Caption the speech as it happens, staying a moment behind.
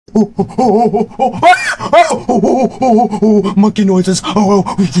Monkey noises.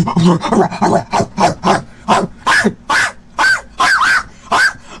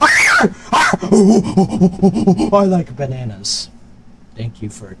 I like bananas. Thank you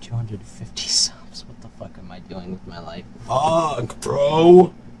for 250 subs. What the fuck am I doing with my life? Fuck,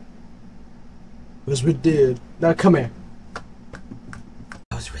 bro. As we did. Now come here.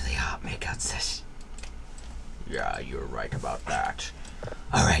 That was really hot makeout session. Yeah, you're right about that.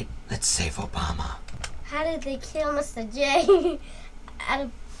 Alright, let's save Obama. How did they kill Mr. J? At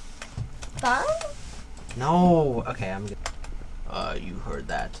a bomb? No. Okay, I'm good. You heard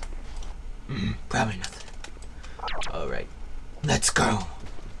that. Probably nothing. Alright. Let's go.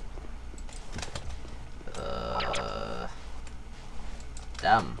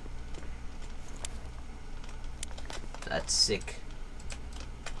 Damn. That's sick.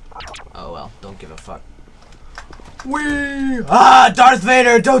 Oh well, don't give a fuck. Whee! Ah, Darth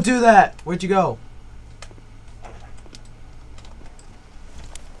Vader, don't do that! Where'd you go?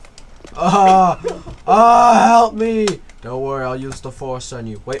 Help me! Don't worry, I'll use the Force on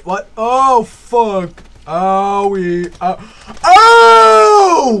you. Wait, what? Oh, fuck! Owie!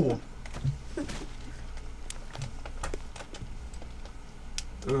 Oh!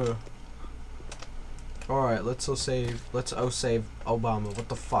 Ugh. Alright, let's save Obama. What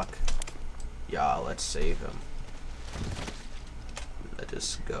the fuck? Yeah, let's save him. Let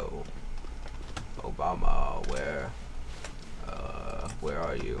us go. Obama, where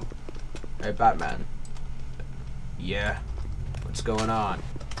are you? Hey, Batman. Yeah. What's going on?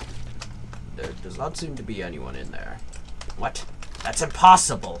 There does not seem to be anyone in there. What? That's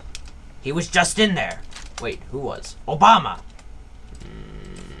impossible. He was just in there. Wait, who was? Obama.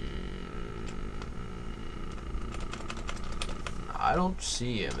 I don't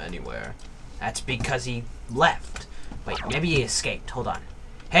see him anywhere. That's because he left. Wait, maybe he escaped. Hold on.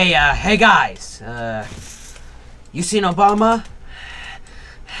 Hey, hey guys. You seen Obama?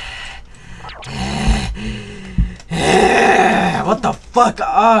 What the fuck?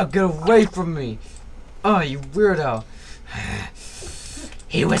 Oh, get away from me. Oh, you weirdo.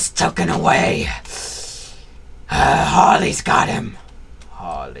 He was taken away. Harley's got him.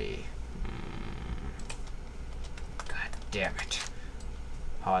 Harley. God damn it.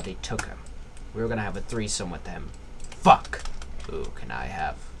 Harley took him. We were gonna have a threesome with him. Fuck. Ooh, can I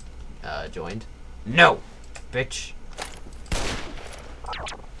have joined? No, bitch.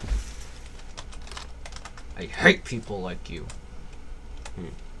 I hate people like you.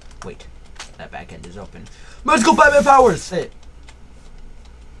 Wait, that back end is open. Magical Batman powers! Hey.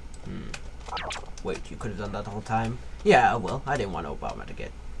 Wait, you could have done that the whole time? Yeah, well, I didn't want Obama to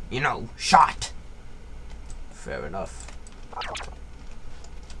get, you know, shot. Fair enough.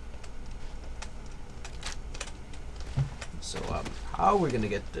 So, how are we gonna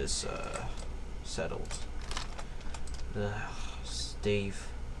get this, settled? Steve,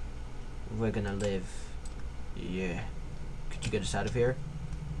 we're gonna live. Yeah. Could you get us out of here?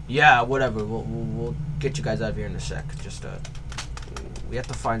 Yeah, whatever. We'll get you guys out of here in a sec. Just, we have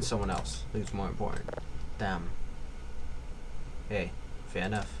to find someone else who's more important. Damn. Hey, fair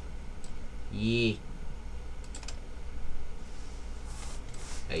enough. Yeah.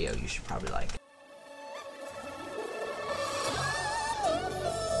 Hey, yo, you should probably like.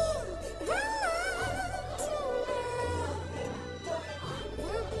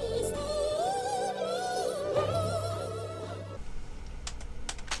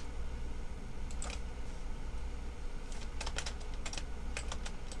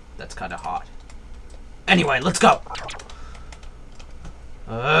 That's kind of hot. Anyway, let's go.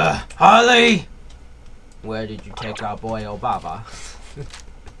 Harley! Where did you take our boy Obama?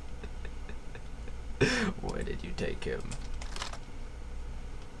 Where did you take him?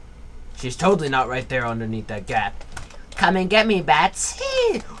 She's totally not right there underneath that gap. Come and get me, bats.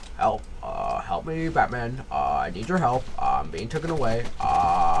 Help. Help me, Batman. I need your help. I'm being taken away.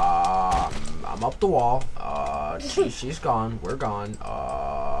 I'm up the wall. She's gone. We're gone.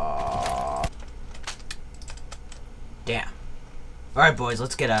 Damn. Alright, boys,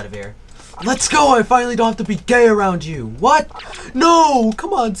 let's get out of here. Let's go! I finally don't have to be gay around you. What? No!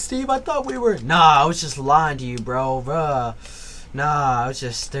 Come on, Steve. I thought we were... Nah, I was just lying to you, bro. Nah, I was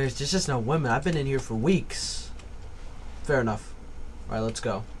just... There's just no women. I've been in here for weeks. Fair enough. Alright, let's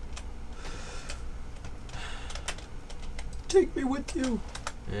go. Take me with you.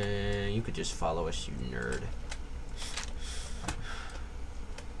 You could just follow us, you nerd.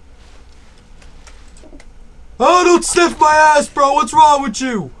 Oh, don't sniff my ass, bro! What's wrong with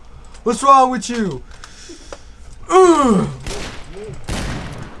you? What's wrong with you?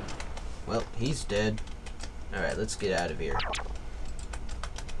 Well, he's dead. Alright, let's get out of here.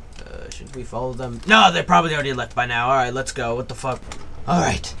 Should we follow them? No, they probably already left by now. Alright, let's go. What the fuck?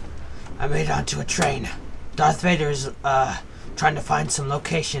 Alright. I made it onto a train. Darth Vader's trying to find some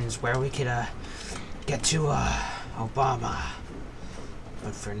locations where we could get to Obama.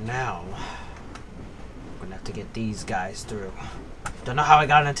 But for now, we're gonna have to get these guys through. Don't know how I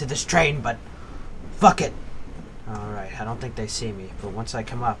got into this train, but fuck it. Alright, I don't think they see me, but once I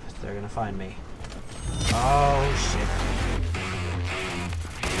come up, they're gonna find me. Oh shit.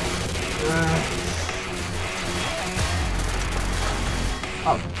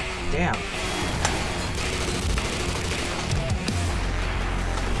 Oh, damn.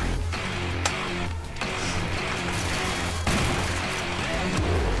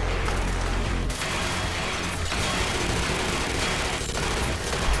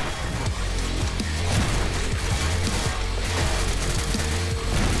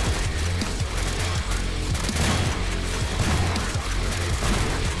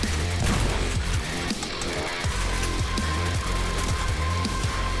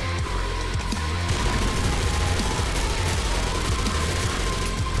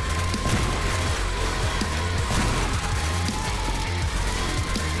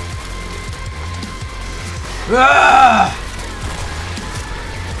 Ah!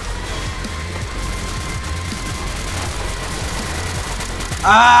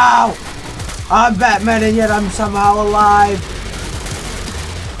 Ow! I'm Batman and yet I'm somehow alive.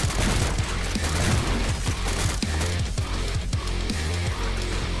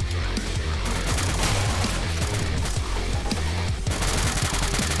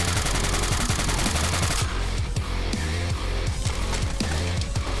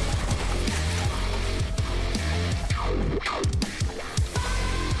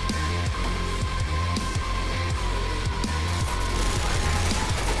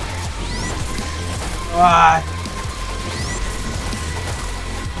 What?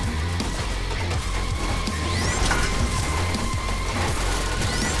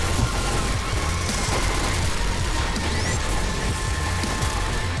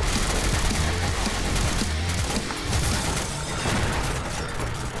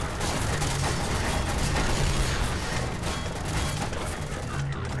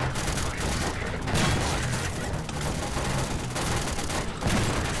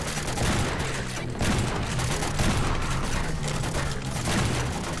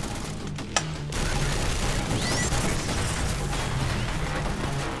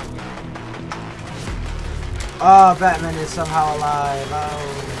 Oh, Batman is somehow alive.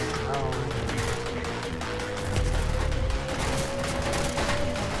 Oh, no.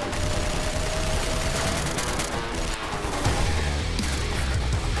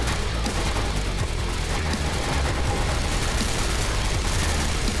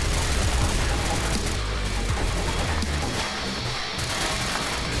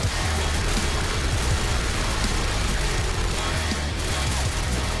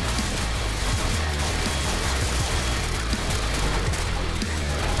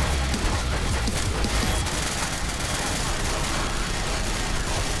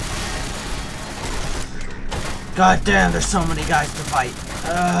 God damn, there's so many guys to fight.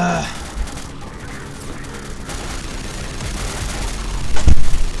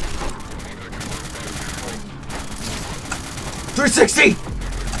 360!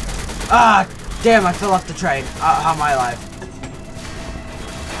 Ah, damn, I fell off the train. How am I alive?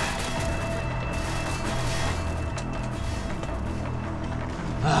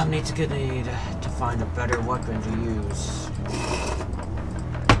 I need to find a better weapon to use.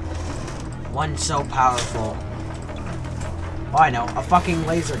 One so powerful. Oh, I know, a fucking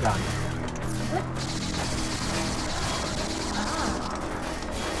laser gun.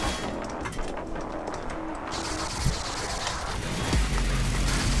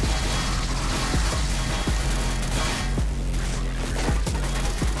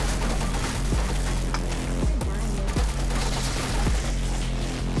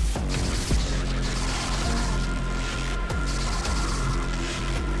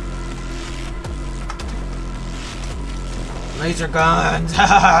 Laser guns!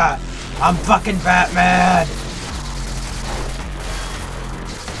 I'm fucking Batman!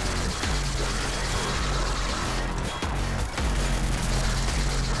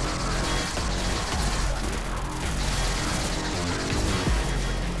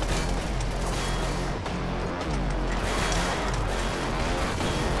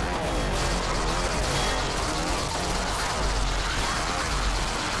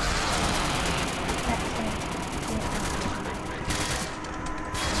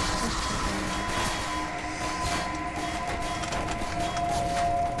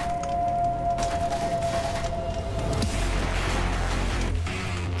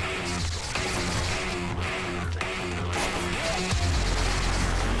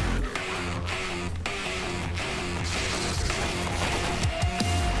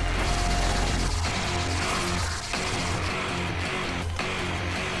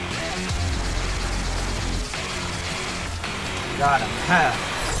 Got him. Ha.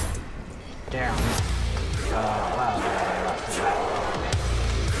 Down. Wow.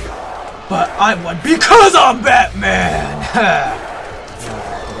 But I won because I'm Batman! Ha.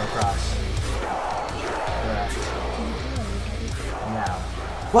 Go across. Now.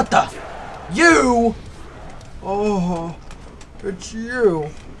 What the? You? Oh, it's you.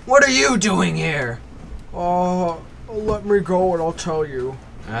 What are you doing here? Let me go and I'll tell you.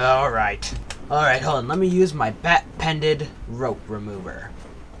 Alright. Alright, hold on. Let me use my bat-pended rope remover.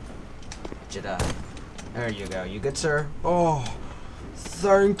 There you go. You good, sir? Oh,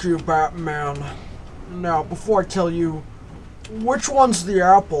 thank you, Batman. Now, before I tell you, which one's the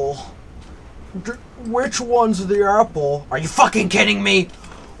apple? Which one's the apple? Are you fucking kidding me?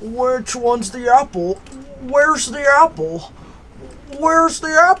 Which one's the apple? Where's the apple? Where's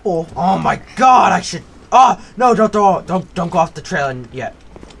the apple? Oh my god, I should... Oh, no, don't go off the trail yet.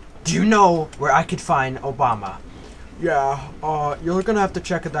 Do you know where I could find Obama? Yeah, you're gonna have to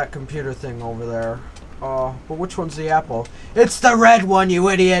check at that computer thing over there. But which one's the apple? It's the red one, you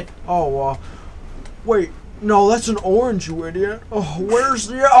idiot! Oh, wait, no, that's an orange, you idiot. Oh, where's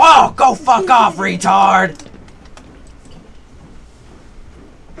the... Oh, go fuck off, retard!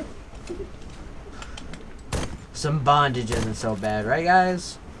 Some bondage isn't so bad, right,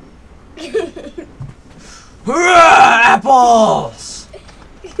 guys? Apples!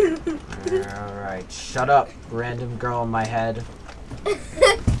 Alright, shut up, random girl in my head.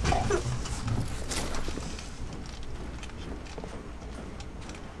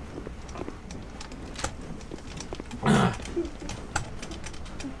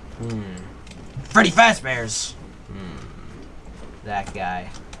 Freddy Fazbear's! That guy.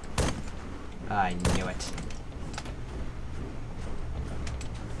 I knew it.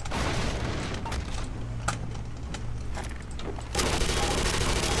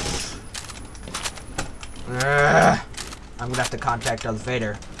 I'm gonna have to contact Darth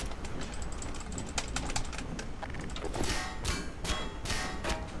Vader.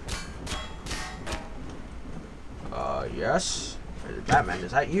 Yes? Batman,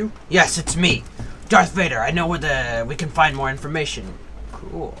 is that you? Yes, it's me. Darth Vader, I know where we can find more information.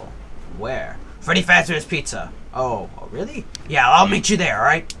 Cool. Where? Freddy Fazbear's Pizza. Oh, really? Yeah, I'll meet you there,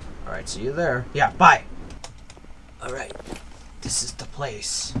 alright? Alright, see you there. Yeah, bye. Alright, this is the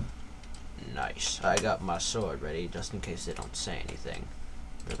place. Nice. I got my sword ready just in case they don't say anything.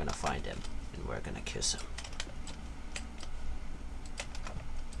 We're gonna find him, and we're gonna kiss him.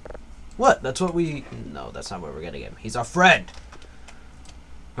 What? That's what we... No, that's not where we're getting him. He's our friend!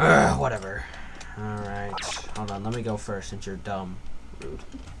 Whatever. Alright. Hold on, let me go first since you're dumb. Rude.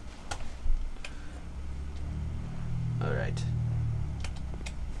 Alright.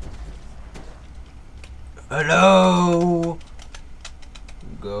 Hello?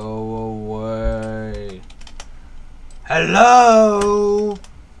 Go away. Hello?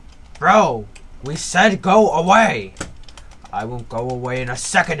 Bro, we said go away. I won't go away in a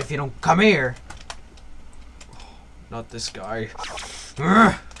second if you don't come here. Not this guy.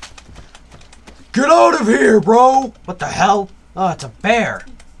 Get out of here, bro! What the hell? Oh, it's a bear.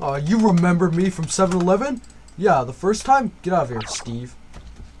 You remember me from 7-Eleven? Yeah, the first time? Get out of here, Steve.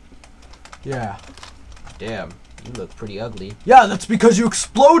 Yeah. Damn, you look pretty ugly. Yeah, that's because you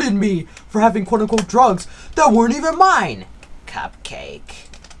exploded me for having quote-unquote drugs that weren't even mine. Cupcake.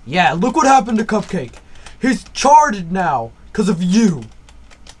 Yeah, look what happened to Cupcake. He's charred now because of you.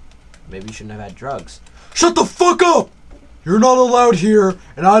 Maybe you shouldn't have had drugs. Shut the fuck up! You're not allowed here,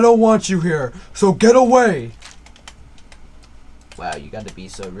 and I don't want you here, so get away. Wow, you gotta be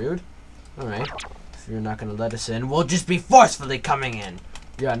so rude. Alright, if you're not gonna let us in, we'll just be forcefully coming in.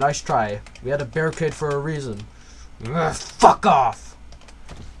 Yeah, nice try. We had a barricade for a reason. Ugh, fuck off!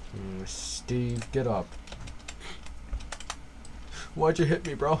 Steve, get up. Why'd you hit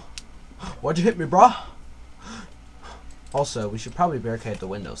me, bro? Why'd you hit me, bro? Also, we should probably barricade the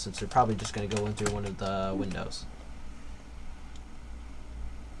windows since they're probably just gonna go in through one of the windows.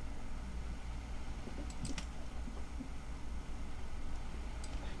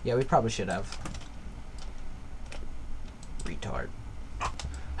 Yeah, we probably should have. Retard.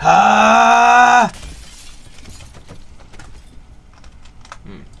 Ah!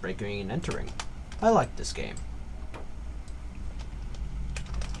 Breaking and entering. I like this game.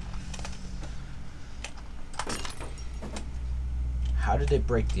 How did it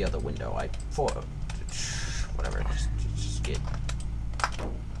break the other window? Whatever. Just get.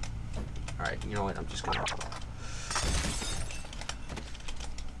 Alright, you know what? I'm just gonna.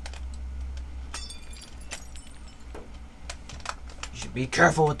 You should be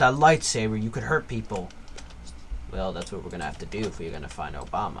careful with that lightsaber. You could hurt people. Well, that's what we're gonna have to do if we're gonna find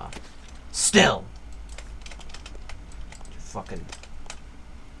Obama. Still! fucking...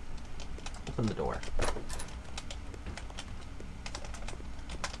 Open the door.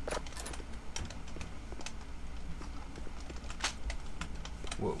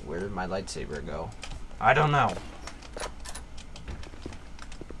 Where did my lightsaber go? I don't know.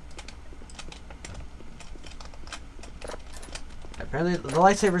 Apparently, the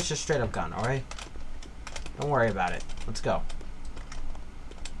lightsaber's just straight up gone, alright? Don't worry about it. Let's go.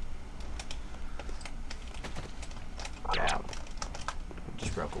 Damn.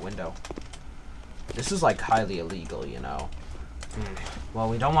 Just broke a window. This is like highly illegal, you know. Well,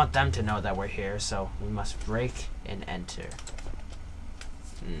 we don't want them to know that we're here, so we must break and enter.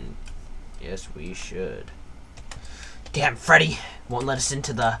 Yes, we should. Damn, Freddy won't let us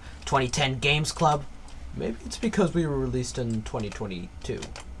into the 2010 Games Club. Maybe it's because we were released in 2022.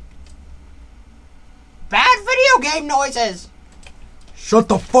 Bad video game noises! Shut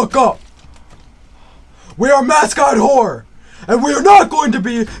the fuck up! We are Mascot Horror! And we are not going to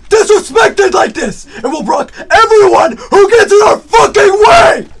be disrespected like this! And we'll block everyone who gets in our fucking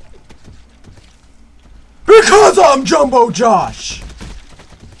way! Because I'm Jumbo Josh!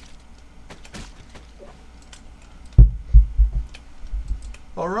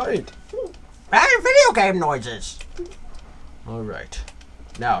 Alright. Bad video game noises! Alright.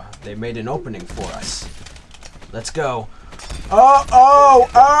 Now, they made an opening for us. Let's go.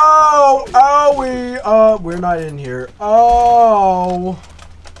 We're not in here. Oh.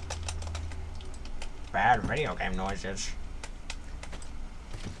 Bad video game noises.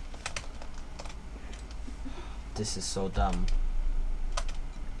 This is so dumb.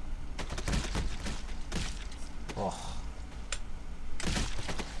 Oh.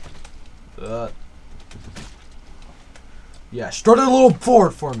 Yeah, strut it a little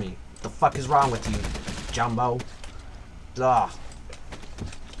forward for me. What the fuck is wrong with you, Jumbo? Ugh.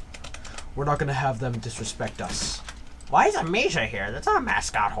 We're not gonna have them disrespect us. Why is Amnesia here? That's not a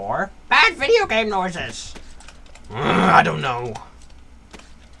Mascot Horror. Bad video game noises. I don't know.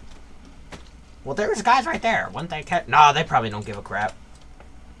 Well, there's guys right there. Wouldn't they catch? No, they probably don't give a crap.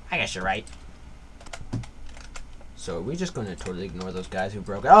 I guess you're right. So are we just going to totally ignore those guys who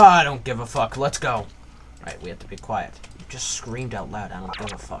broke? Oh, I don't give a fuck. Let's go. Right, we have to be quiet. You just screamed out loud. I don't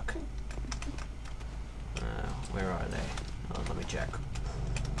give a fuck. Where are they? Oh, let me check.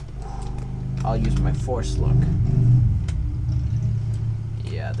 I'll use my force look.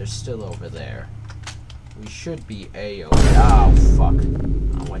 Yeah, they're still over there. We should be A-OK. Oh, fuck.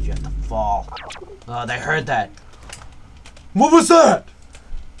 Oh, why'd you have to fall? Oh, they heard that. What was that?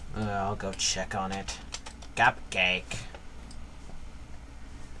 I'll go check on it. Cupcake.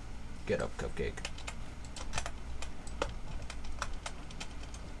 Get up, Cupcake.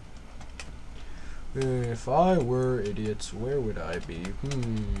 If I were idiots, where would I be?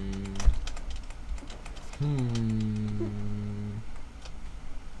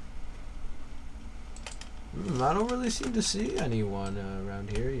 I don't really seem to see anyone around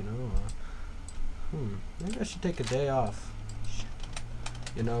here, you know. Maybe I should take a day off. Shit.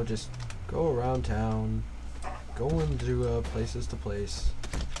 You know, just go around town, go into places to place,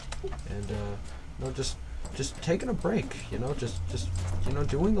 and you know, just taking a break. You know, just you know,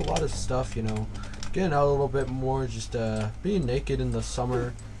 doing a lot of stuff. You know, getting out a little bit more, just being naked in the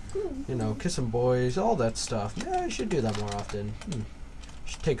summer. You know, kissing boys, all that stuff. Yeah, I should do that more often.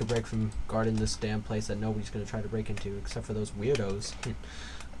 Should take a break from guarding this damn place that nobody's gonna try to break into, except for those weirdos.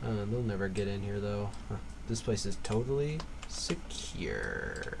 They'll never get in here though. This place is totally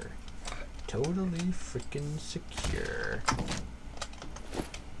secure. Totally freaking secure.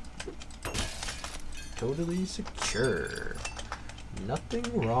 Totally secure. Nothing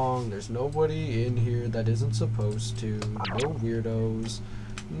wrong. There's nobody in here that isn't supposed to. No weirdos.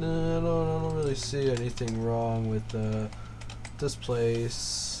 No, I don't really see anything wrong with this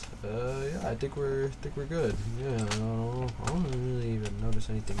place. Yeah, I think we're good. Yeah, I don't really even notice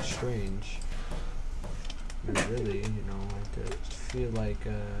anything strange. I mean, really, you know, I just feel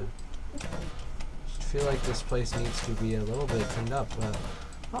like this place needs to be a little bit cleaned up. I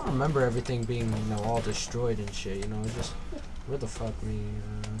don't remember everything being, you know, all destroyed and shit. You know, just where the fuck me?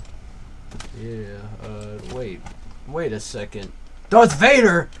 Yeah. Wait a second. Darth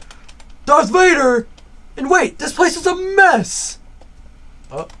Vader! Darth Vader! And wait, this place is a mess!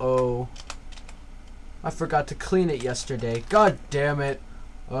 Uh-oh. I forgot to clean it yesterday. God damn it.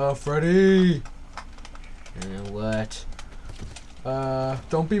 Freddy! What?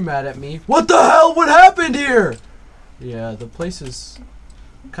 Don't be mad at me. What the hell? What happened here? Yeah, the place is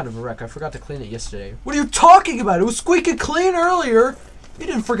kind of a wreck. I forgot to clean it yesterday. What are you talking about? It was squeaky clean earlier. You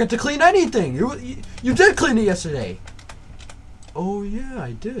didn't forget to clean anything. You did clean it yesterday. Oh yeah,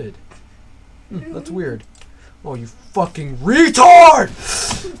 I did. That's weird. Oh, you fucking retard!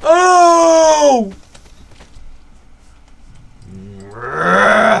 Oh!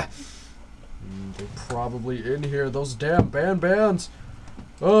 They're probably in here. Those damn bands.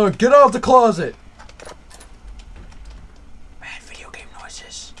 Get out of the closet! Bad video game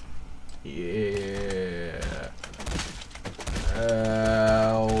noises. Yeah.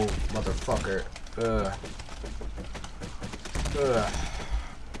 Oh, motherfucker.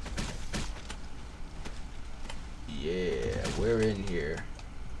 Yeah, we're in here.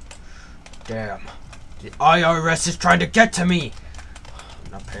 Damn. The IRS is trying to get to me!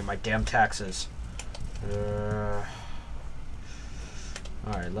 I'm not paying my damn taxes.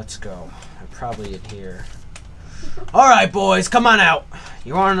 Alright, let's go. I'm probably in here. Alright, boys, come on out!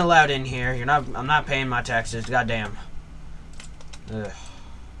 You aren't allowed in here. I'm not paying my taxes, goddamn. Ugh.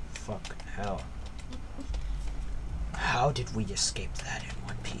 Fuck hell. How did we escape that in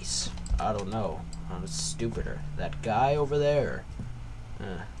one piece? I don't know. I was stupider. That guy over there.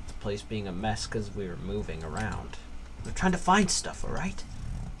 The place being a mess because we were moving around. We're trying to find stuff, alright?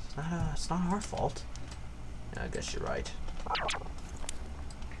 It's not our fault. Yeah, I guess you're right.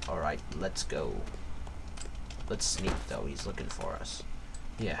 Alright, let's go. Let's sneak though, he's looking for us.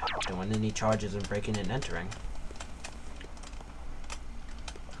 Yeah, don't want any charges of breaking and entering.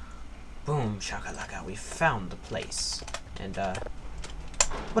 Boom, shakalaka, we found the place. And,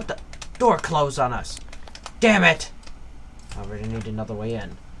 what the? Door closed on us! Damn it! I already need another way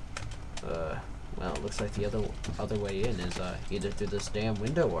in. Well, it looks like the other way in is, either through this damn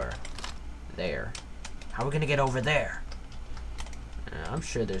window or there. How are we gonna get over there? I'm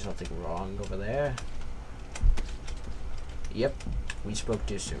sure there's nothing wrong over there. Yep, we spoke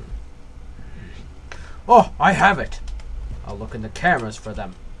too soon. Oh, I have it! I'll look in the cameras for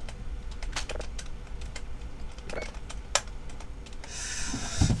them.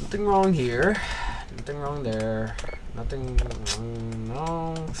 Nothing wrong here. Nothing wrong there. Nothing wrong.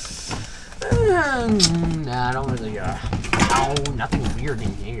 No. Nah, I don't really, no, nothing weird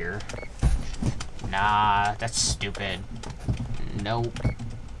in here. Nah, that's stupid. Nope.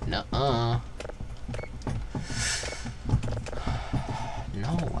 Nuh-uh.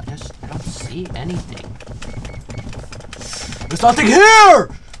 No, I don't see anything. There's nothing here!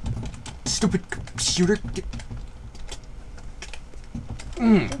 Stupid computer.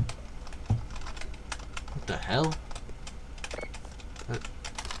 What the hell?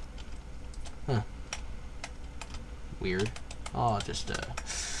 Huh. Weird. Oh, just,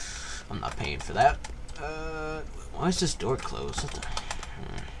 I'm not paying for that. Why is this door closed? What the?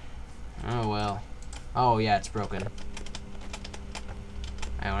 Oh, well. Oh, yeah, it's broken.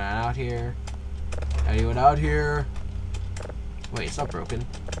 Anyone out here? Anyone out here? Wait, it's not broken.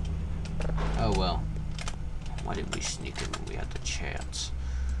 Oh, well. Why didn't we sneak in when we had the chance?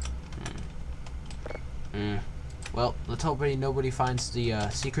 Well, let's hope nobody finds the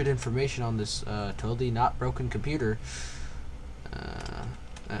secret information on this totally not broken computer.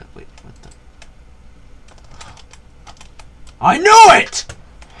 Wait, what the? I knew it!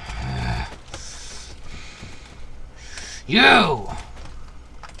 You!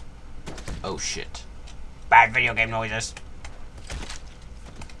 Oh shit. Bad video game noises.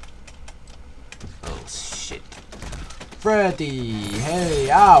 Oh shit. Freddy! Hey!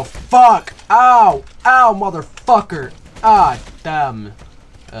 Ow! Fuck! Ow! Ow, motherfucker! Ah, damn.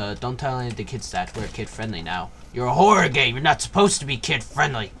 Don't tell any of the kids that. We're kid friendly now. You're a horror game. You're not supposed to be kid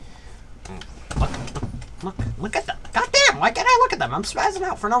friendly. Look at them. Goddamn, why can't I look at them? I'm spazzing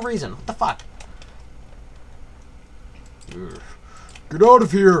out for no reason. What the fuck? Get out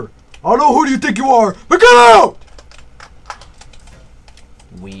of here. I know who do you think you are, but get out!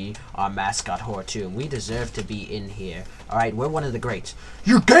 We are Mascot Horror 2, and we deserve to be in here. Alright, we're one of the greats.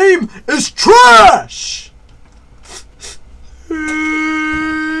 Your game is trash!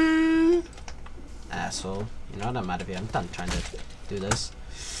 Asshole. You know what? I'm out of here. I'm done trying to do this.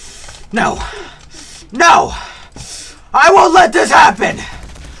 No! No! I won't let this happen!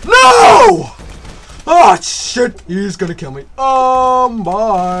 No! Oh, shit! He's gonna kill me.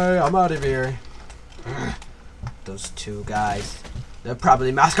 Bye. I'm out of here. Those two guys. They're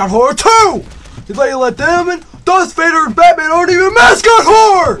probably Mascot Horror 2! Did you let them in? Darth Vader and Batman aren't even Mascot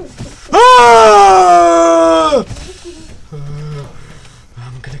Horror! Ah!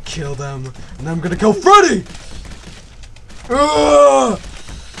 I'm gonna kill them. And I'm gonna kill Freddy! Ah!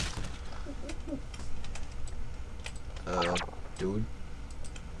 Dude.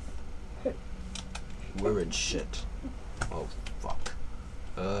 We're in shit. Oh, fuck.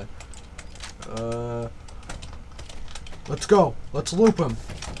 Let's go. Let's loop him.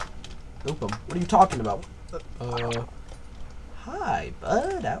 Loop him? What are you talking about? Hi,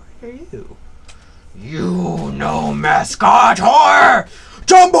 bud. How are you? You know mascot whore!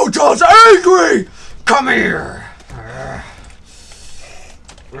 Jumbo Joe's angry! Come here!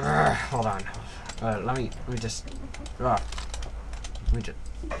 Hold on. Let me just. Let me just.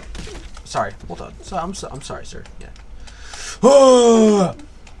 Sorry. Hold on. So I'm sorry, sir. Yeah.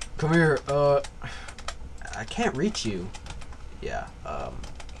 Come here. I can't reach you. Yeah.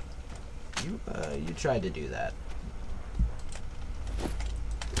 You tried to do that.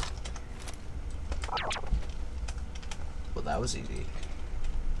 Well, that was easy.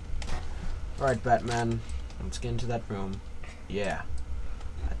 Alright, Batman. Let's get into that room. Yeah.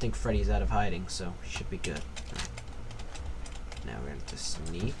 I think Freddy's out of hiding, so he should be good. Right. Now we're going to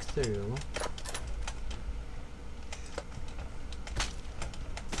sneak through.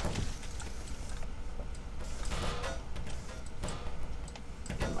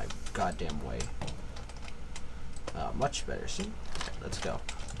 In my goddamn way. Much better. See? Let's go.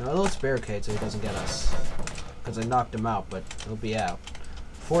 Now let's barricade so he doesn't get us. Because I knocked him out, but he'll be out.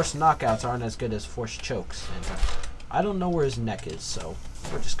 Forced knockouts aren't as good as forced chokes. And I don't know where his neck is, so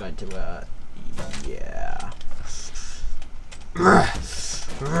we're just going to, yeah.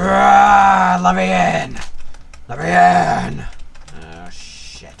 Let me in! Let me in! Oh,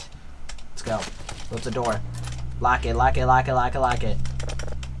 shit. Let's go. Close the door. Lock it, lock it, lock it, lock it, lock it.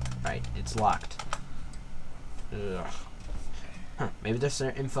 Right, it's locked. Ugh. Huh, maybe there's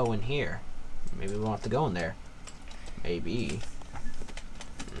some info in here. Maybe we won't have to go in there. Maybe.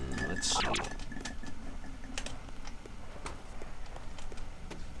 Let's see.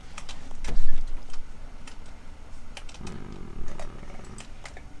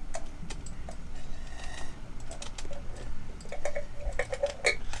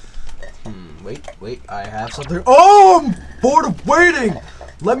 Wait, I have something. Oh, I'm bored of waiting!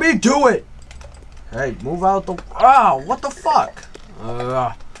 Let me do it! Hey, move out the. Oh, what the fuck?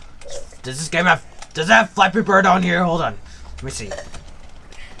 Does this game have. Does it have Flappy Bird on here? Hold on. Let me see.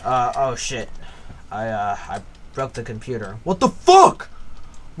 Oh shit. I broke the computer. What the fuck?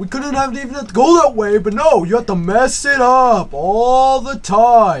 We couldn't have even have to go that way, but no, you have to mess it up all the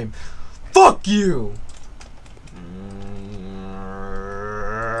time. Fuck you!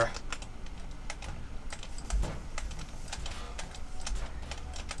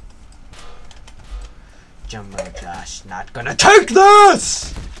 Jumbo Josh not gonna take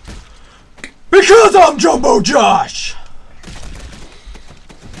this! Because I'm Jumbo Josh!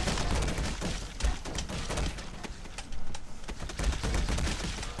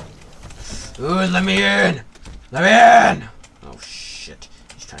 Ooh, let me in! Let me in! Oh shit,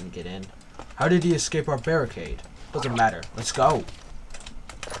 he's trying to get in. How did he escape our barricade? Doesn't matter, let's go.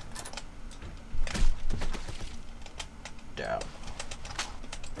 Down.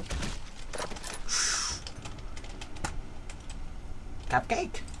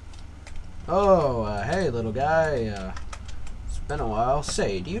 Cupcake? Oh, hey little guy, it's been a while.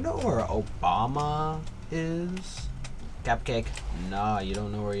 Say, do you know where Obama is? Cupcake? Nah, you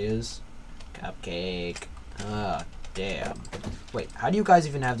don't know where he is? Cupcake. Ah, damn. Wait, how do you guys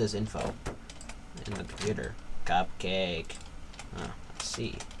even have this info? In the computer. Cupcake. Let's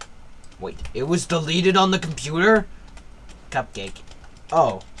see. Wait, it was deleted on the computer? Cupcake.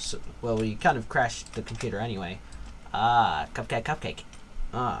 Oh, so, well, we kind of crashed the computer anyway. Ah, Cupcake.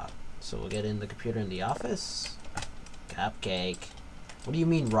 Ah, so we'll get in the computer in the office? Cupcake. What do you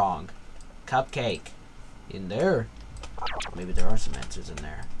mean wrong? Cupcake. In there? Maybe there are some answers in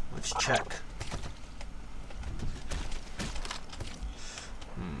there. Let's check.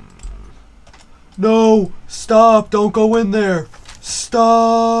 No! Stop! Don't go in there!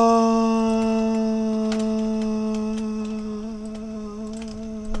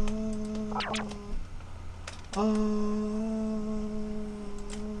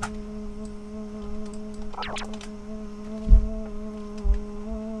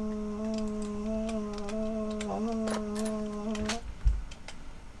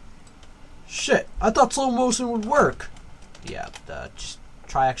 Shit! I thought slow motion would work! Yeah, just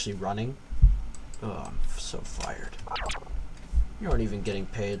try actually running. Oh, I'm so fired. You aren't even getting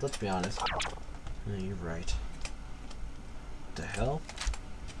paid, let's be honest. Oh, you're right. What the hell?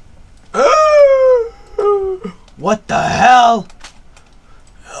 What the hell?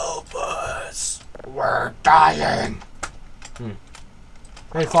 Help us! We're dying!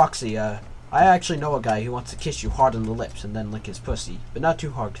 Hey Foxy, I actually know a guy who wants to kiss you hard on the lips and then lick his pussy. But not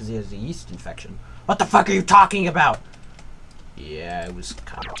too hard because he has a yeast infection. What the fuck are you talking about? Yeah, it was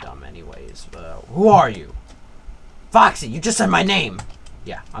kind of dumb anyways. Who are you? Foxy, you just said my name!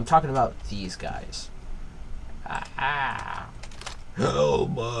 Yeah, I'm talking about these guys.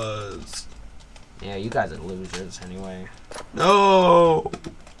 Help us! Yeah, you guys are losers anyway. No!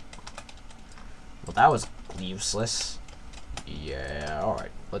 Well, that was useless. Yeah,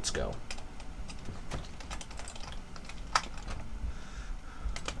 alright, let's go.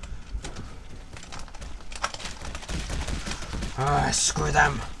 Screw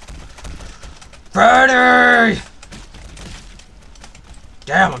them. Freddy!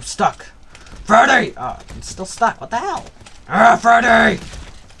 Damn, I'm stuck. Freddy! Oh, I'm still stuck. What the hell? Freddy!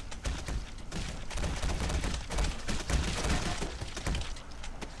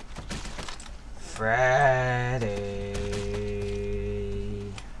 Freddy.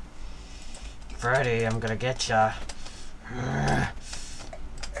 Freddy, I'm gonna get ya.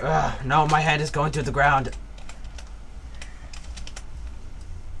 No, my head is going to the ground.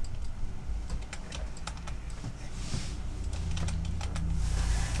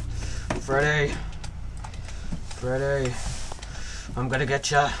 Freddy. Freddy. I'm gonna get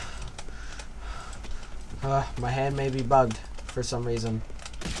ya. My hand may be bugged for some reason.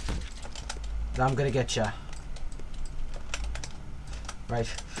 But I'm gonna get ya.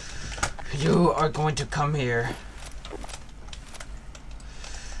 Right. You are going to come here.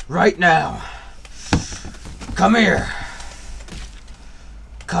 Right now. Come here.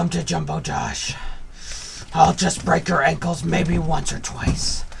 Come to Jumbo Josh. I'll just break your ankles maybe once or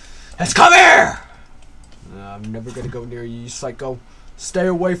twice. Let's come here! I'm never gonna go near you, you psycho. Stay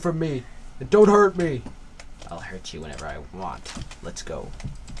away from me. And don't hurt me. I'll hurt you whenever I want. Let's go.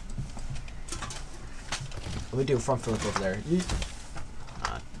 Let me do a front flip over there.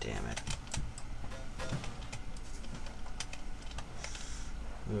 Ah, damn it.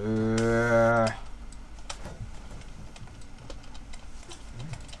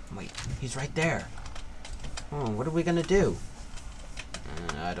 Wait, he's right there. What are we gonna do?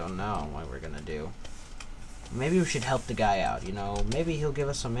 I don't know what we're gonna do. Maybe we should help the guy out, you know? Maybe he'll give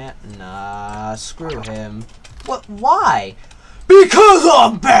us some Nah, screw him. What? Why? Because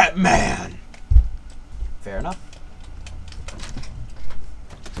I'm Batman! Fair enough.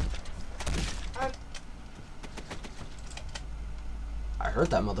 I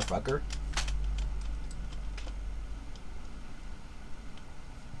heard that motherfucker.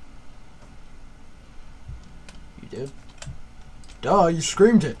 You did? Duh, you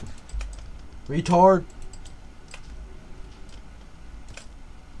screamed it. Retard.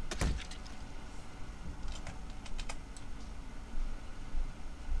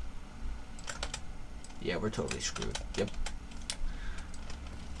 Yeah, we're totally screwed. Yep.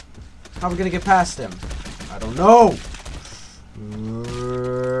 How are we gonna get past him? I don't know.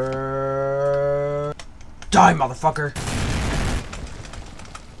 Die, motherfucker.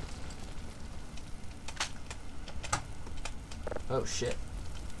 Oh shit.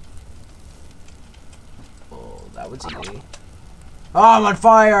 Oh, that was easy. Oh, I'm on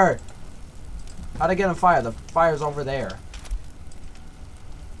fire! How'd I get on fire? The fire's over there.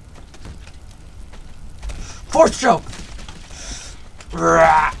 Force choke!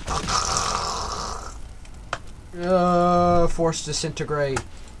 Force disintegrate.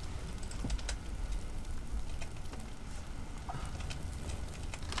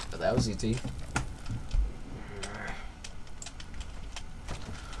 Oh, that was easy.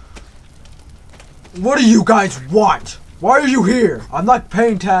 What do you guys want? Why are you here? I'm not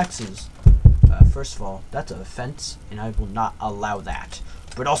paying taxes. First of all, that's an offense, and I will not allow that.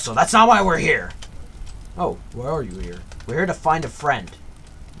 But also, that's not why we're here. Oh, why are you here? We're here to find a friend.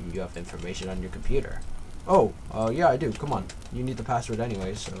 You have information on your computer. Oh, yeah, I do. Come on. You need the password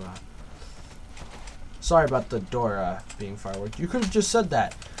anyway, so, sorry about the door, being fireworked. You could have just said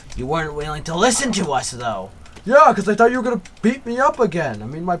that. You weren't willing to listen to us, though. Yeah, because I thought you were going to beat me up again. I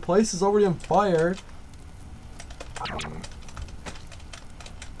mean, my place is already on fire.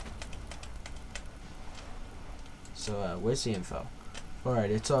 So, where's the info?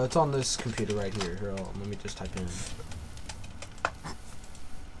 Alright, it's on this computer right here. Here, let me just type in.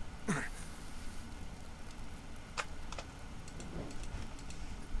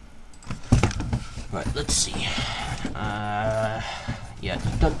 Alright, let's see. Yeah,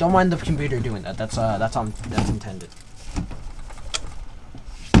 don't mind the computer doing that. That's intended.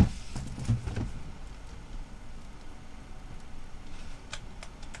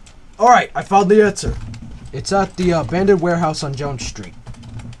 Alright, I found the answer. It's at the abandoned warehouse on Jones Street.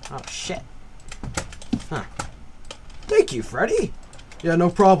 Oh, shit. Huh. Thank you, Freddy. Yeah, no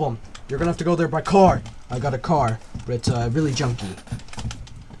problem. You're gonna have to go there by car. I got a car, but it's really junky.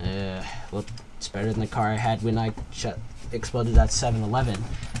 Well, it's better than the car I had when I exploded at 7-Eleven.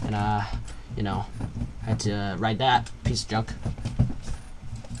 And, you know, had to ride that piece of junk.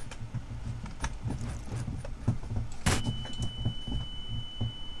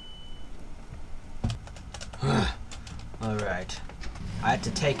 Alright. I had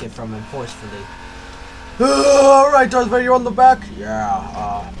to take it from him forcefully. Alright, Darth Vader, you on the back?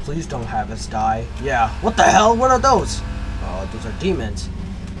 Yeah, please don't have us die. Yeah, what the hell? What are those? Oh, those are demons.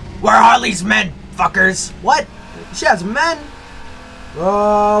 Where are these men, fuckers? What? She has men?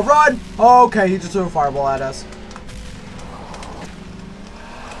 Run! Okay, he just threw a fireball at us.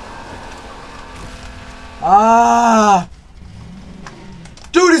 Ah!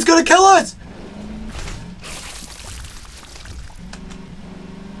 Dude, he's gonna kill us!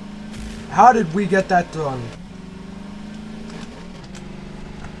 How did we get that done?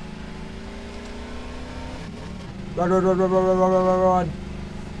 Run, run, run, run, run, run, run, run, run.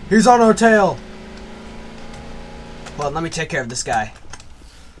 He's on our tail. Hold on, let me take care of this guy.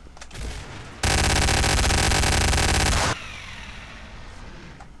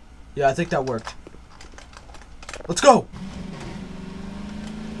 Yeah, I think that worked. Let's go!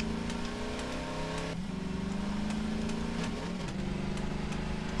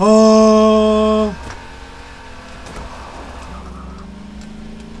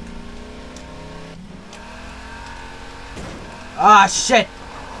 Ah, shit!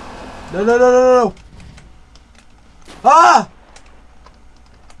 No, no, no, no, no, no! Ah!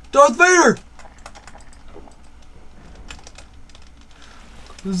 Darth Vader!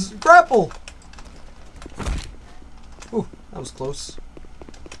 Grapple! Ooh, that was close.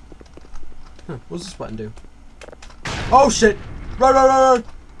 Huh, what does this button do? Oh shit! Run, run, run, run!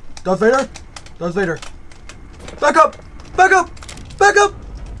 Darth Vader! Darth Vader! Back up! Back up! Back up!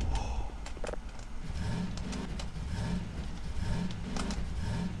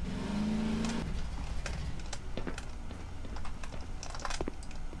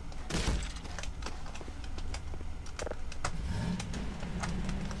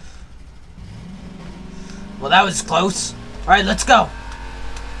 Well, that was close. Alright, let's go.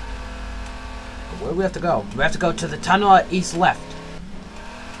 Where do we have to go? We have to go to the tunnel at east left.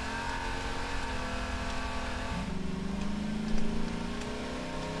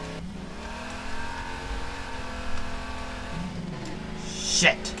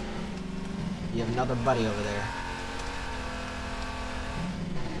 Shit. You have another buddy over there.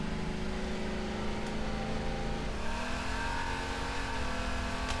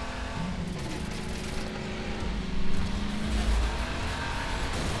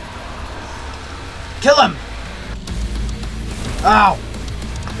 Kill him! Ow!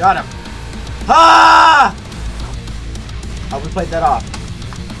 Got him. Ah! Oh, we played that off.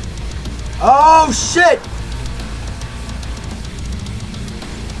 Oh, shit!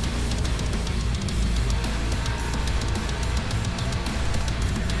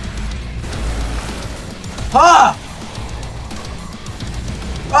 Ha!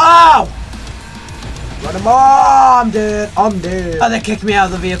 Ow! Run him on! I'm dead. I'm dead. Oh, they kicked me out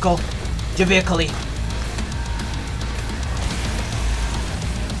of the vehicle. The vehicle.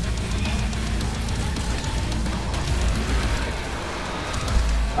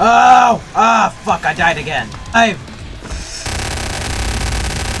 Oh! Ah, fuck, I died again.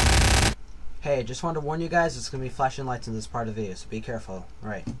 Hey, just wanted to warn you guys, it's gonna be flashing lights in this part of the video, so be careful.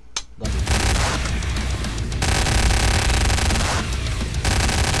 Alright. Love you.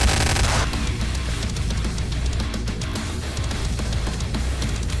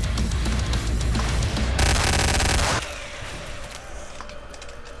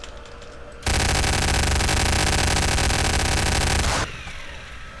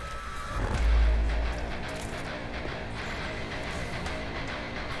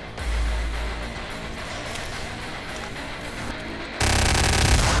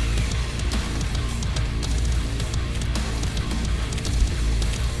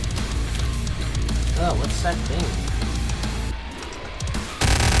 Oh, what's that thing?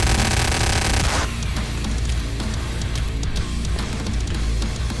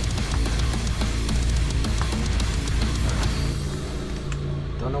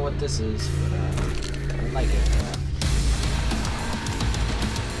 Don't know what this is, but I like it.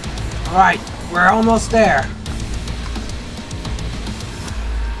 Alright, we're almost there.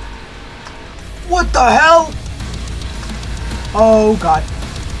 What the hell? Oh god.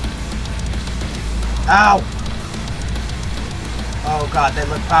 Ow! Oh god, they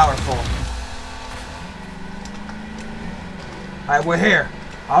look powerful. Alright, we're here.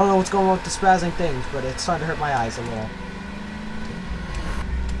 I don't know what's going on with the spazzing things, but it's starting to hurt my eyes a little.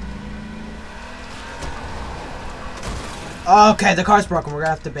 Okay, the car's broken. We're gonna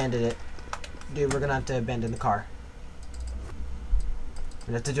have to abandon it. Dude, we're gonna have to abandon the car. We're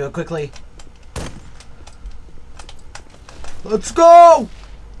gonna have to do it quickly. Let's go!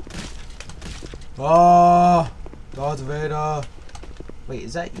 Oh, Darth Vader. Wait,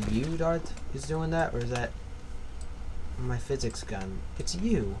 is that you, Darth, who's doing that? Or is that my physics gun? It's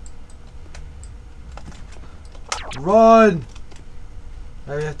you. Run!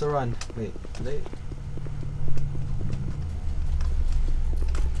 Now we have to run. Wait, are they?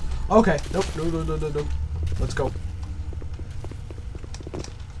 Okay. Nope. No. Let's go.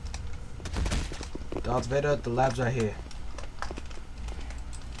 Darth Vader, the labs are here.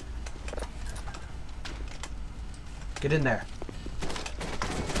 Get in there.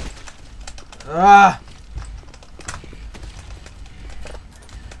 Ah!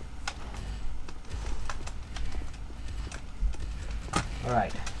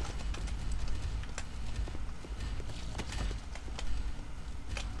 Alright.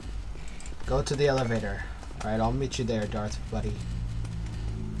 Go to the elevator. Alright, I'll meet you there, Darth, buddy.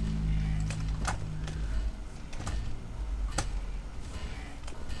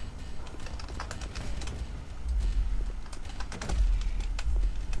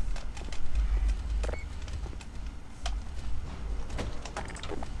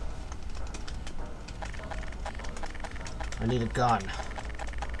 I need a gun.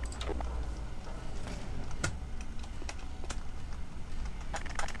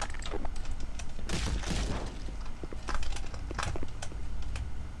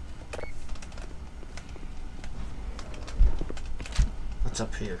 What's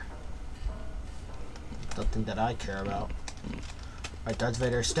up here? Nothing that I care about. Alright, Darth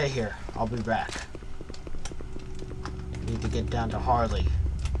Vader, stay here. I'll be back. Need to get down to Harley.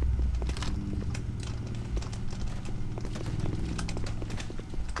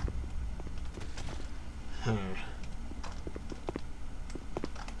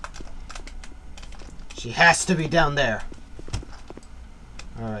 She has to be down there.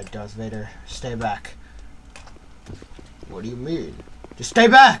 Alright, Darth Vader, stay back. What do you mean? Just stay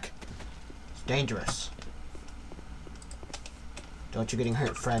back! It's dangerous. Don't you getting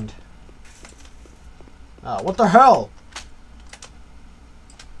hurt, friend. Oh, what the hell?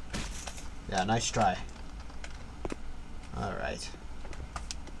 Yeah, nice try. Alright.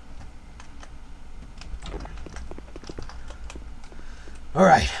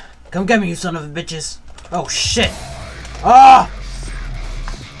 Alright. Come get me, you son of a bitches. Oh, shit. Ah!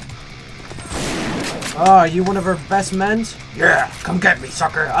 Oh, are you one of her best men? Yeah, come get me,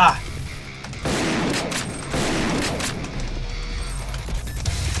 sucker. Ah.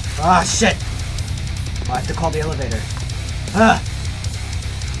 Ah, shit. Oh, I have to call the elevator. Ah.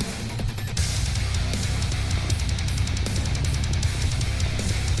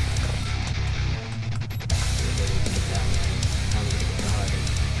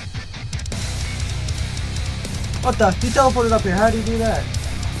 What the? You teleported up here. How do you do that?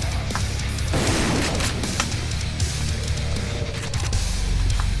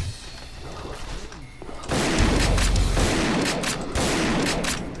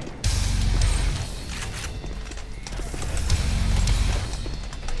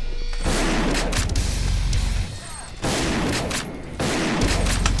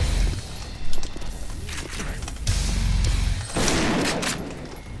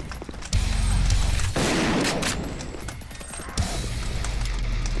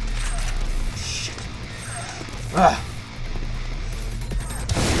 Ah.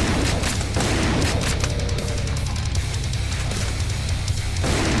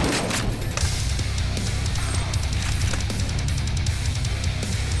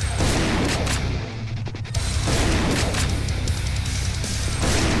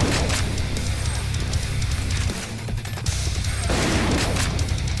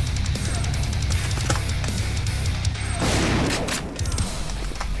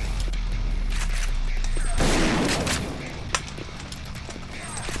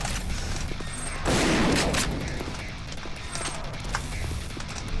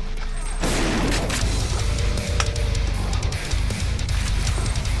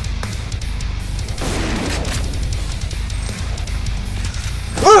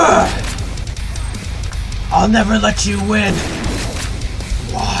 I'll never let you win.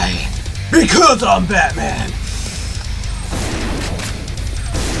 Why? Because I'm Batman.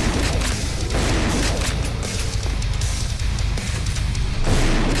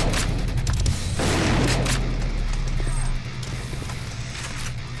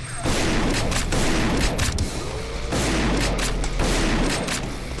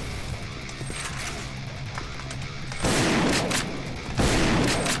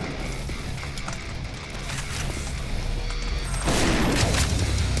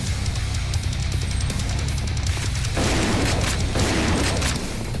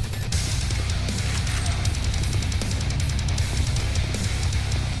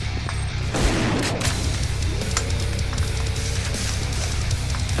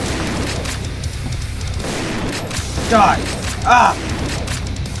 Die! Ah!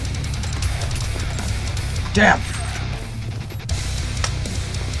 Damn!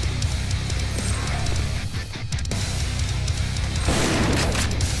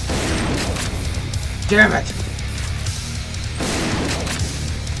 damn it!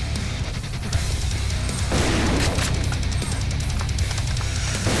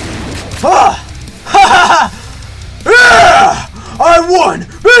 Ah! Ha ha ha! Yeah! I won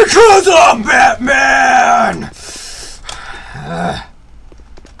because I'm Batman!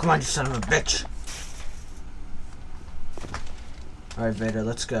 Come on, you son of a bitch. Alright, Vader,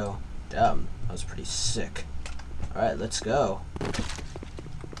 let's go. Damn, that was pretty sick. Alright, let's go.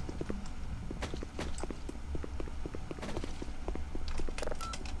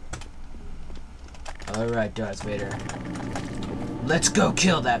 Alright, Darth Vader. Let's go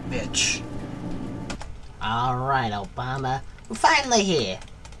kill that bitch. Alright, Obama. We're finally here.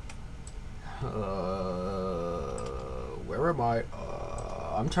 Where am I?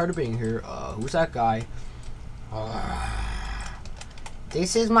 I'm tired of being here. Who's that guy?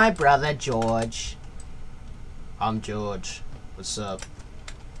 This is my brother, George. I'm George. What's up?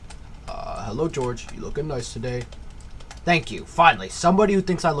 Hello, George. You looking nice today. Thank you. Finally, somebody who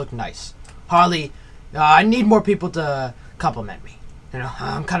thinks I look nice. Harley, I need more people to compliment me. You know,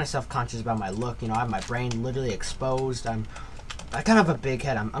 I'm kind of self-conscious about my look. You know, I have my brain literally exposed. I kind of have a big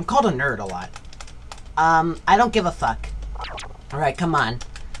head. I'm called a nerd a lot. I don't give a fuck. Alright, come on.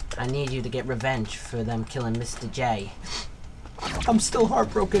 I need you to get revenge for them killing Mr. J. I'm still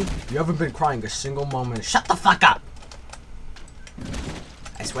heartbroken. You haven't been crying a single moment. Shut the fuck up!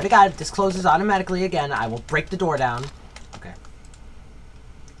 I swear to God, if this closes automatically again, I will break the door down. Okay.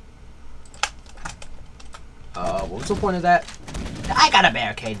 What was the point of that? I got a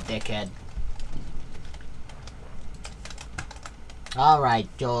barricade, dickhead. Alright,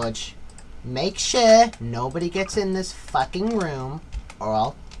 George. Make sure nobody gets in this fucking room, or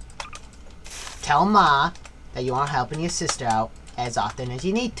I'll tell Ma that you aren't helping your sister out as often as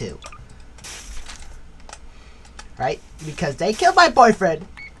you need to. Right? Because they killed my boyfriend.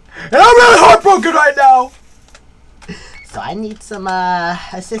 And I'm really heartbroken right now! So I need some,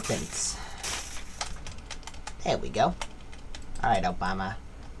 assistance. There we go. Alright, Obama.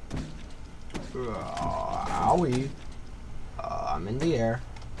 Owie. I'm in the air.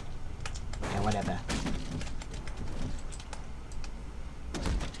 Yeah, whatever.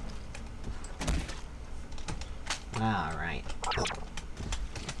 Alright.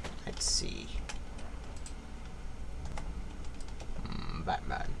 Let's see.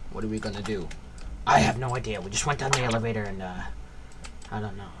 Batman, what are we gonna do? I have no idea. We just went down the elevator and, I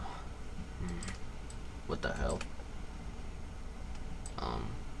don't know. What the hell?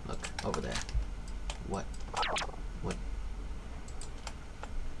 Look, over there. What? What?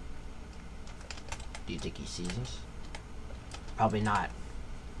 Do you think he sees us? Probably not.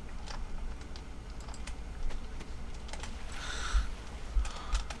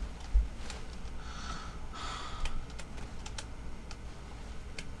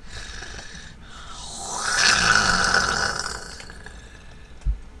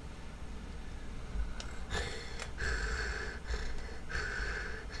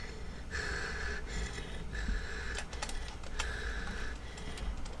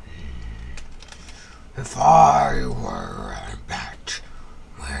 If I were a bat,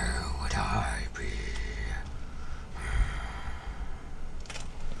 where would I be?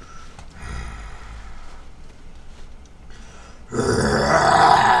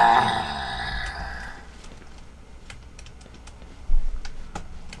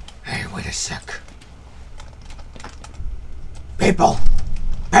 Hey, wait a sec. People!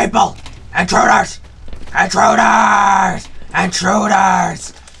 People! Intruders! Intruders!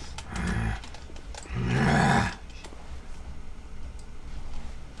 Intruders!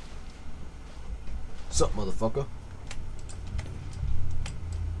 What's up, motherfucker?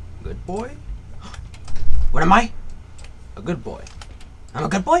 Good boy? What am I? A good boy. I'm a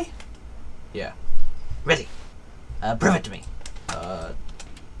good boy? Yeah. Really? Prove it to me. Well,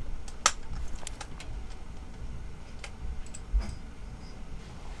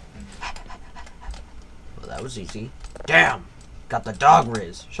 that was easy. Damn! Got the dog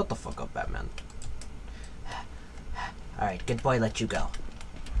riz. Shut the fuck up, Batman. Alright, good boy, let you go.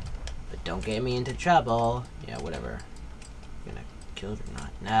 But don't get me into trouble. Yeah, whatever. You gonna kill it or not?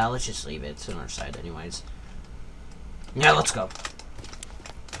 Nah, let's just leave it. It's on our side anyways. Yeah, let's go.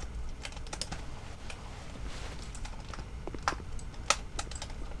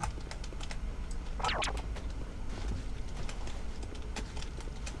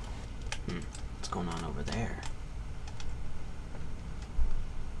 What's going on over there?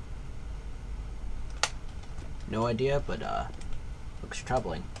 No idea, but, looks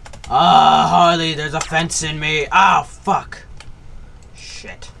troubling. Ah, Harley, there's a fence in me. Ah, fuck.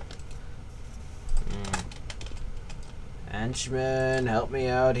 Shit. Henchman, help me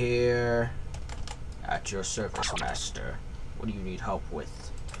out here. At your service, master. What do you need help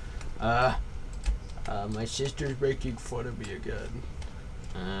with? My sister's making fun of me again.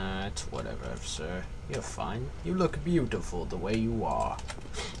 It's whatever, sir. You're fine. You look beautiful the way you are.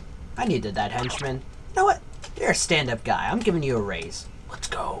 I needed that, henchman. You know what? You're a stand-up guy. I'm giving you a raise. Let's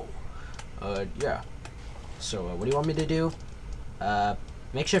go. Yeah. So, what do you want me to do?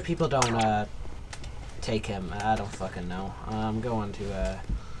 Make sure people don't, take him. I don't fucking know. I'm going to,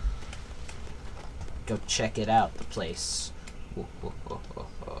 go check it out, the place.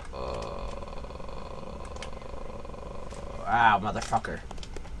 Ow, motherfucker.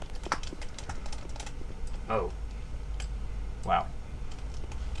 Oh. Wow.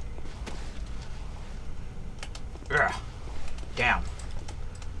 Ugh. Down.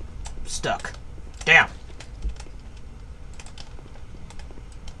 Stuck. Down.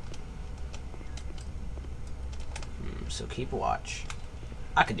 So keep watch.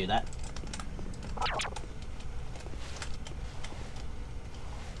 I could do that.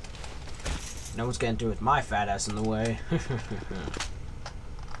 No one's getting through with my fat ass in the way.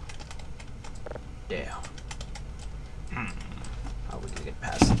 Damn. How are we gonna get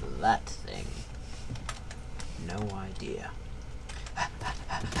past that thing? No idea.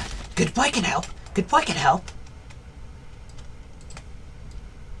 Good boy can help. Good boy can help.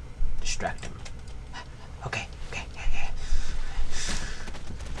 Distract him. Okay.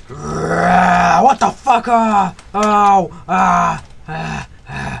 What the fuck? I'm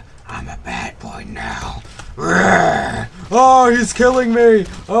a bad boy now. Oh, he's killing me!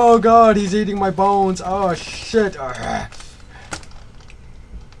 Oh god, he's eating my bones. Oh shit.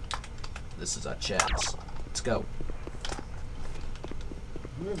 This is our chance. Let's go.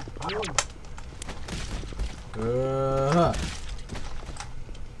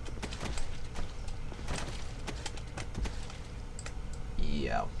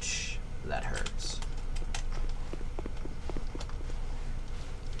 Ouch. That hurts.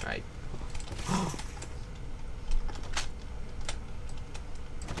 Right.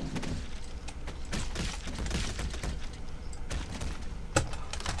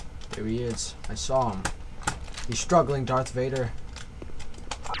 Here he is. I saw him. He's struggling, Darth Vader.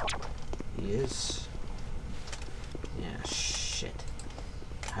 He is. Yeah, shit.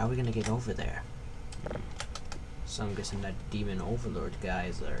 How are we gonna get over there? So I'm guessing that demon overlord guy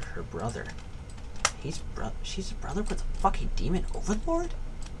is her brother. She's a brother with a fucking demon overlord?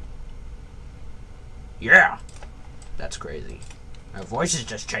 Yeah! That's crazy. Our voices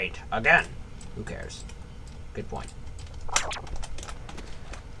just changed. Again! Who cares? Good point.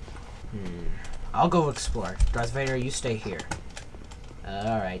 I'll go explore. Darth Vader, you stay here.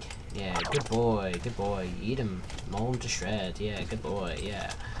 Alright. Yeah, good boy, good boy. Eat him. Maul him to shreds. Yeah, good boy,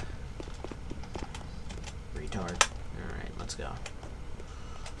 yeah. Retard. Alright, let's go.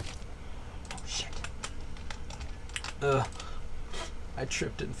 Oh, shit. Ugh. I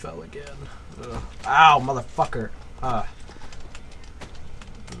tripped and fell again. Ugh. Ow, motherfucker. Yeah,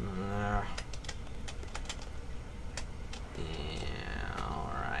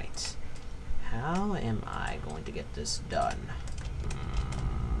 alright. How am I going to get this done?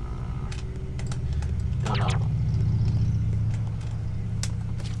 Don't know.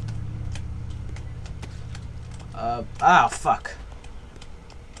 Oh, fuck.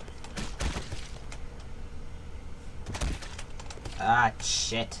 Ah,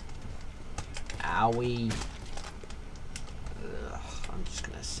 shit. Owie. Ugh, I'm just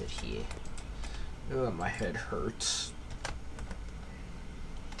gonna sit here. Ugh, my head hurts.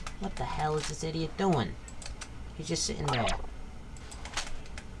 What the hell is this idiot doing? He's just sitting there.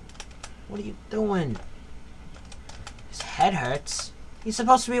 What are you doing? His head hurts. He's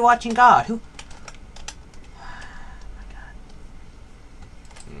supposed to be watching God. Who?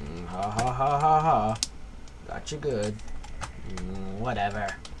 Ha ha ha ha ha. Got you good.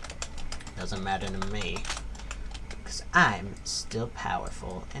 Whatever. Doesn't matter to me. Because I'm still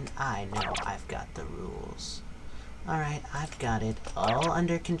powerful, and I know I've got the rules. Alright, I've got it all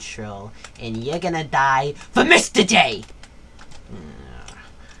under control, and you're gonna die for Mr. J!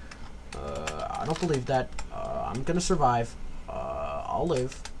 I don't believe that. I'm gonna survive. I'll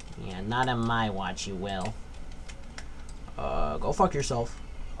live. Yeah, not on my watch, you will. Go fuck yourself.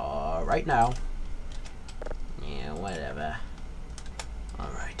 Right now. Yeah, whatever.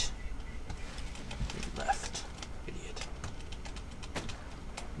 Alright. Left. Idiot.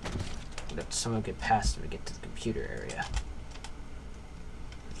 We'd have to somehow get past him to get to the computer area.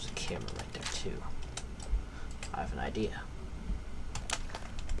 There's a camera right there, too. I have an idea.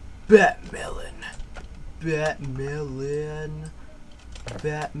 Batmelon. Batmelon.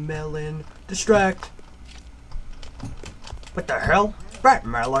 Batmelon. Distract. What the hell?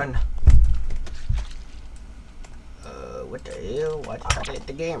 Batmelon. what the hell? Why you trying to hit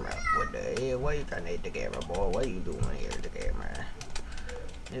the camera? What the hell? Why you trying to hit the camera, boy? What are you doing here at the camera?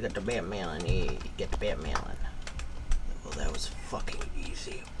 You got the Batman here. You get the Batman. Well, that was fucking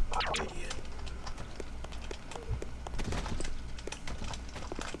easy. Idiot.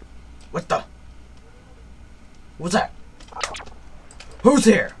 What the? What's that? Who's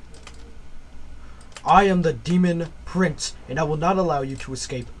here? I am the Demon Prince, and I will not allow you to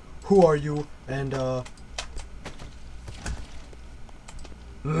escape. Who are you? And,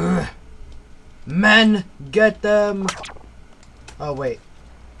 men, get them! Oh, wait.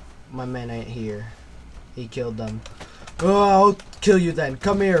 My man ain't here. He killed them. Oh, I'll kill you then.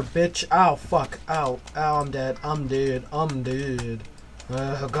 Come here, bitch. Ow, fuck. Ow. Ow, I'm dead. I'm dead. I'm dead.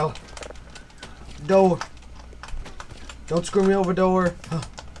 Go. Door. Don't screw me over, door.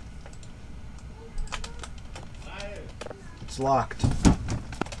 It's locked.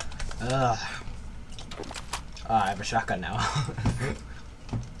 Ugh. Oh, I have a shotgun now.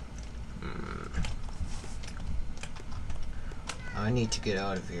 I need to get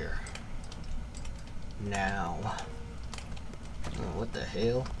out of here. Now. Oh, what the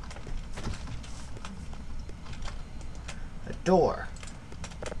hell? A door.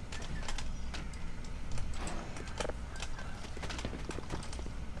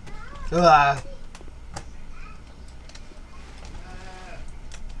 Ah.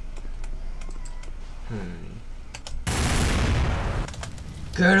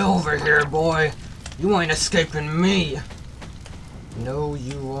 Get over here, boy. You ain't escaping me. No,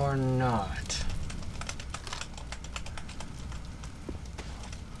 you are not.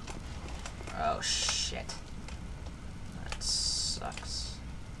 Oh, shit. That sucks.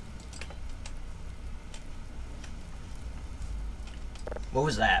 What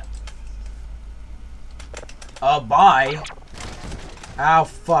was that? Bye. Ow,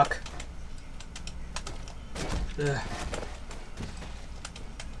 fuck. Ugh.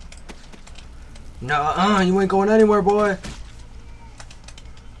 No, you ain't going anywhere, boy.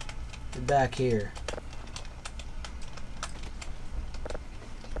 Get back here.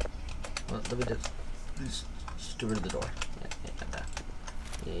 Well, let me just get rid of the door.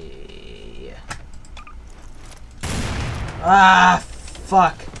 Yeah. Ah,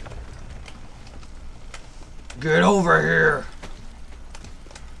 fuck. Get over here,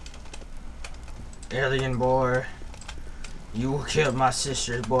 alien boy. You killed my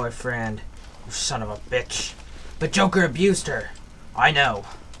sister's boyfriend. You son of a bitch. But Joker abused her. I know.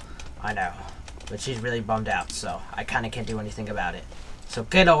 But she's really bummed out, so I kinda can't do anything about it. So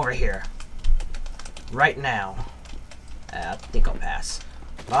get over here. Right now. I think I'll pass.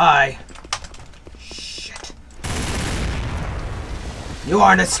 Bye. Shit. You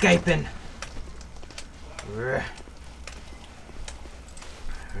aren't escaping.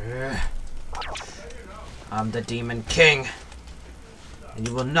 I'm the Demon King. And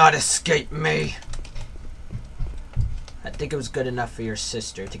you will not escape me. I think it was good enough for your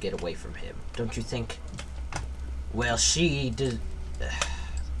sister to get away from him. Don't you think? Well, she did.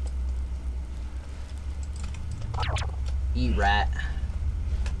 E-rat.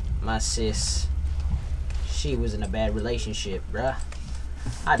 My sis. She was in a bad relationship, bruh.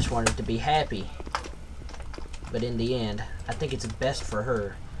 I just wanted to be happy. But in the end, I think it's best for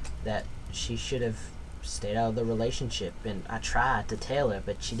her that she should have stayed out of the relationship. And I tried to tell her,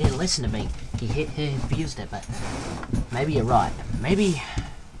 but she didn't listen to me. He abused it, but maybe you're right. Maybe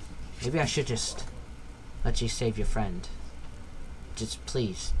I should just let you save your friend. Just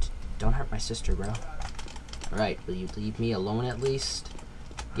please, don't hurt my sister, bro. Alright, will you leave me alone at least?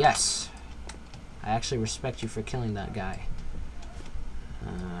 Yes. I actually respect you for killing that guy.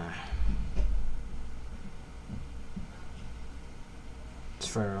 It's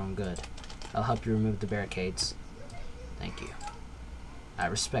for our own good. I'll help you remove the barricades. Thank you. I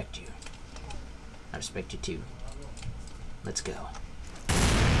respect you. I respect you too. Let's go.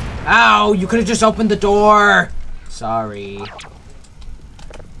 Ow! You could have just opened the door! Sorry.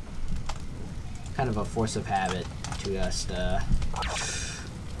 Kind of a force of habit to just,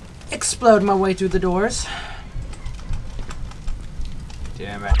 explode my way through the doors.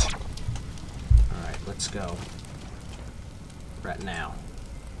 Damn it. Alright, let's go. Right now.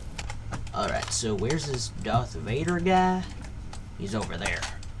 Alright, so where's this Darth Vader guy? He's over there.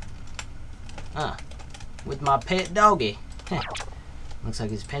 Huh. With my pet doggy. Looks like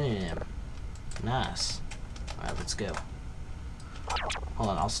he's pinning him. Nice. Alright, let's go. Hold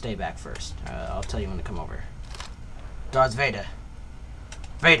on, I'll stay back first. I'll tell you when to come over. Darth Vader.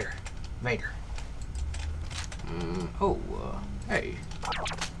 Vader. Hey.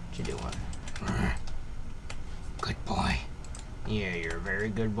 What you doing? Good boy. Yeah, you're a very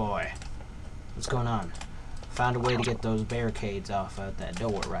good boy. What's going on? Found a way to get those barricades off out that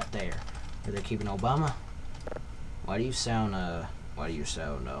door right there. Where they're keeping Obama. Why do you sound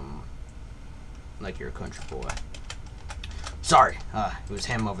like you're a country boy? Sorry, it was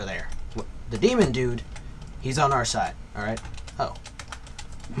him over there. The demon dude, he's on our side, alright? Oh.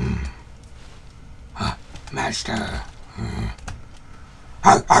 Master.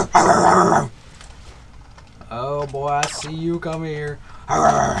 Oh boy, I see you come here.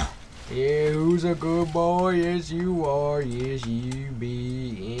 Yeah, who's a good boy? Yes, you are. Yes, you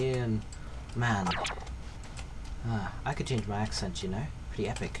be in. Man. I could change my accent, you know? Pretty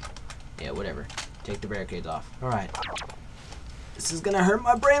epic. Yeah, whatever. Take the barricades off. Alright. This is gonna hurt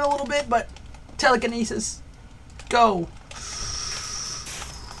my brain a little bit, but telekinesis. Go.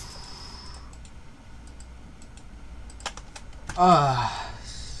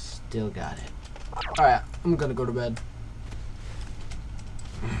 Still got it. Alright, I'm gonna go to bed.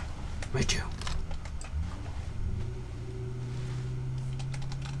 Me too.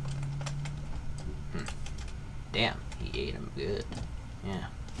 Damn, he ate him good. Yeah.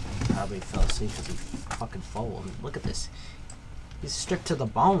 Probably fell asleep because he fucking full. Look at this. He's stripped to the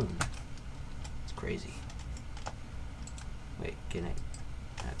bone. It's crazy. Wait, can I?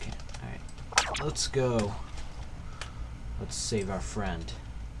 Okay, alright. Let's go. Let's save our friend.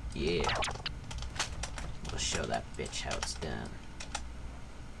 Yeah. We'll show that bitch how it's done.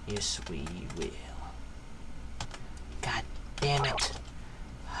 Yes, we will. God damn it.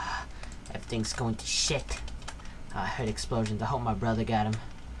 Everything's going to shit. I heard explosions. I hope my brother got him.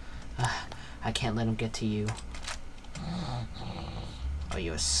 I can't let him get to you. Are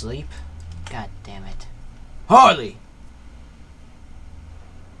you asleep? God damn it. Harley!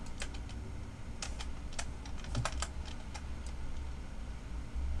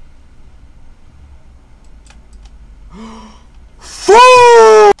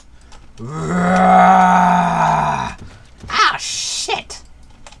 Fool! Ah, shit!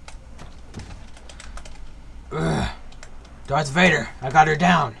 Darth Vader, I got her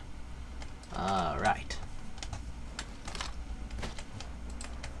down. Alright.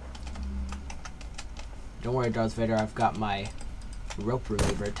 Don't worry, Darth Vader, I've got my rope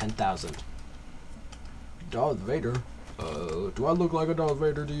reliever 10,000. Darth Vader? Do I look like a Darth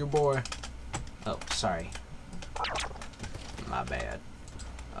Vader to you, boy? Oh, sorry. My bad.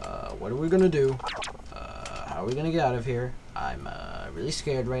 What are we gonna do? How are we gonna get out of here? I'm really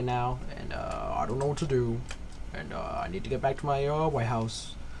scared right now, and I don't know what to do. And I need to get back to my White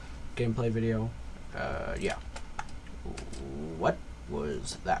House gameplay video. Yeah. What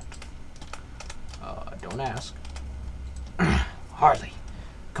was that? Don't ask. Harley,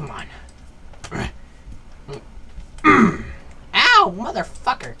 come on. Ow,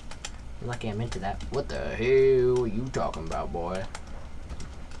 motherfucker! You're lucky I'm into that. What the hell are you talking about, boy?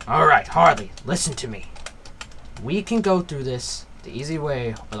 Alright, Harley, listen to me. We can go through this the easy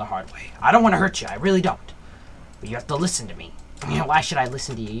way or the hard way. I don't want to hurt you, I really don't. But you have to listen to me. Why should I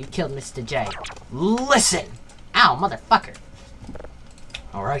listen to you? You killed Mr. J. Listen! Ow, motherfucker!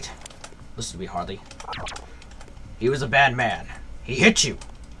 Alright. Listen to me, Harley. He was a bad man. He hit you.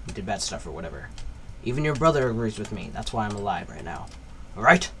 He did bad stuff or whatever. Even your brother agrees with me. That's why I'm alive right now.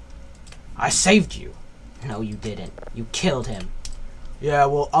 Alright? I saved you. No, you didn't. You killed him. Yeah,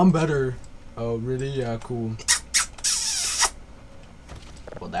 well, I'm better. Oh, really? Yeah, cool.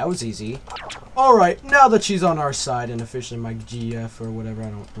 Well, that was easy. Alright, now that she's on our side and officially my GF or whatever, I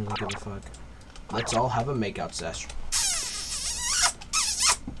don't really give a fuck. Let's all have a makeout session.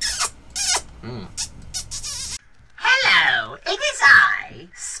 Hello, it is I,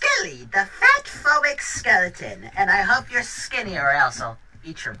 Skilly, the fat phobic skeleton, and I hope you're skinny or else I'll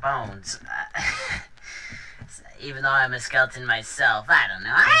eat your bones. Even though I'm a skeleton myself, I don't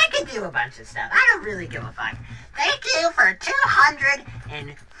know. I can do a bunch of stuff. I don't really give a fuck. Thank you for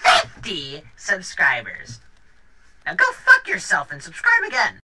 250 subscribers. Now go fuck yourself and subscribe again.